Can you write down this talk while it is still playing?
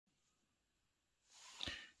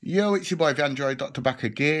Yo, it's your boy the Android Doctor back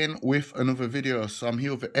again with another video. So I'm here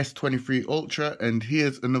with the S23 Ultra and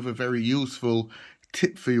here's another very useful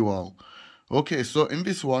tip for you all. Okay, so in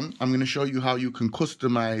this one, I'm going to show you how you can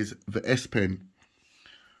customize the S Pen.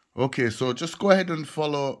 Okay, so just go ahead and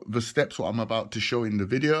follow the steps what I'm about to show in the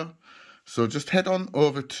video. So just head on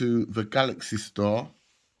over to the Galaxy store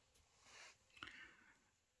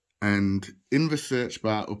and in the search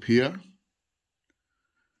bar up here,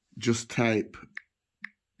 just type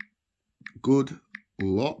good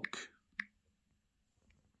lock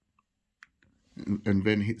and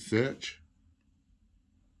then hit search,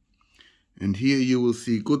 and here you will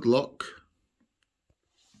see good lock.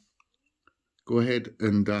 Go ahead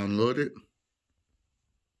and download it.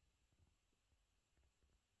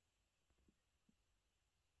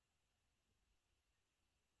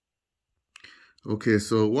 Okay,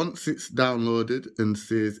 so once it's downloaded and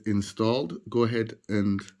says installed, go ahead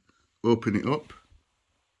and open it up.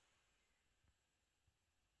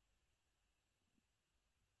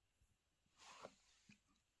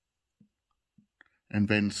 And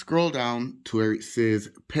then scroll down to where it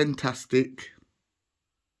says Pentastic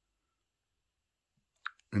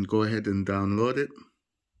and go ahead and download it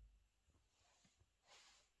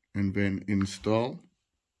and then install.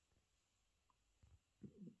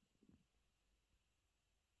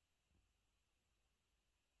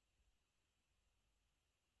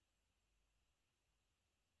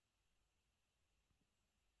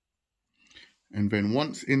 And then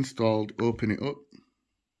once installed, open it up.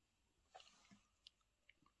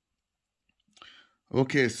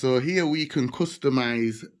 Okay, so here we can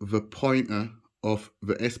customize the pointer of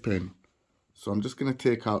the S Pen. So I'm just going to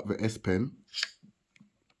take out the S Pen.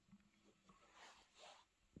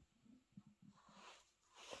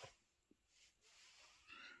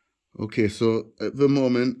 Okay, so at the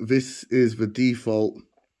moment, this is the default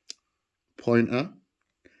pointer.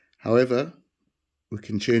 However, we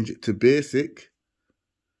can change it to basic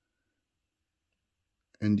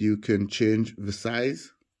and you can change the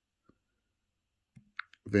size.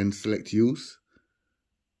 Then select use.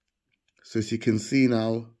 So as you can see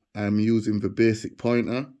now, I'm using the basic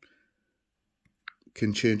pointer.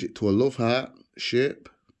 Can change it to a love heart shape.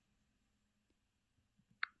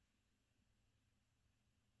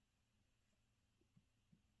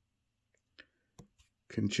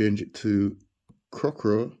 Can change it to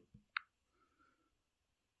crocro.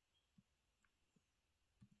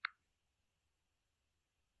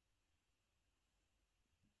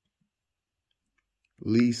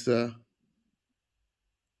 Lisa,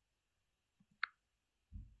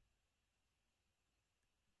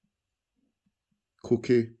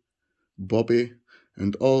 Cookie, Bobby,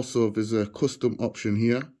 and also there's a custom option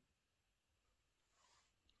here.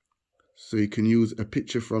 So you can use a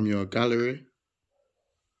picture from your gallery.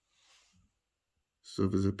 So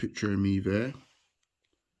there's a picture of me there.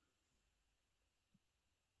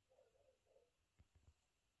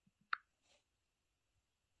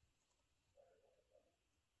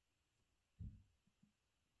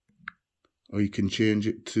 Or you can change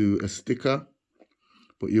it to a sticker,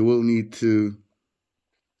 but you will need to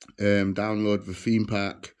download the theme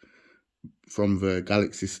pack from the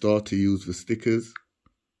Galaxy store to use the stickers.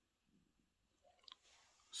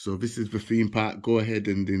 So this is the theme pack. Go ahead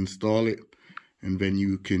and install it, and then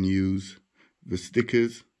you can use the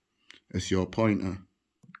stickers as your pointer.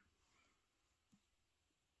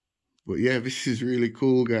 But yeah, this is really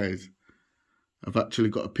cool, guys. I've actually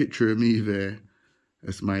got a picture of me there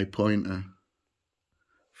as my pointer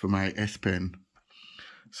for my S Pen.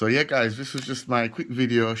 So yeah, guys, this was just my quick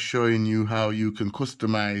video showing you how you can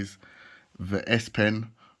customize the S Pen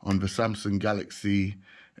on the Samsung Galaxy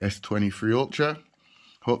S23 Ultra.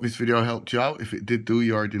 Hope this video helped you out. If it did do,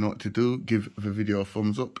 you already know what to do. Give the video a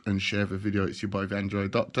thumbs up and share the video. It's your boy the Android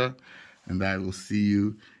Doctor, and I will see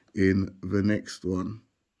you in the next one.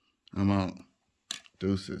 I'm out.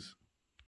 Deuces.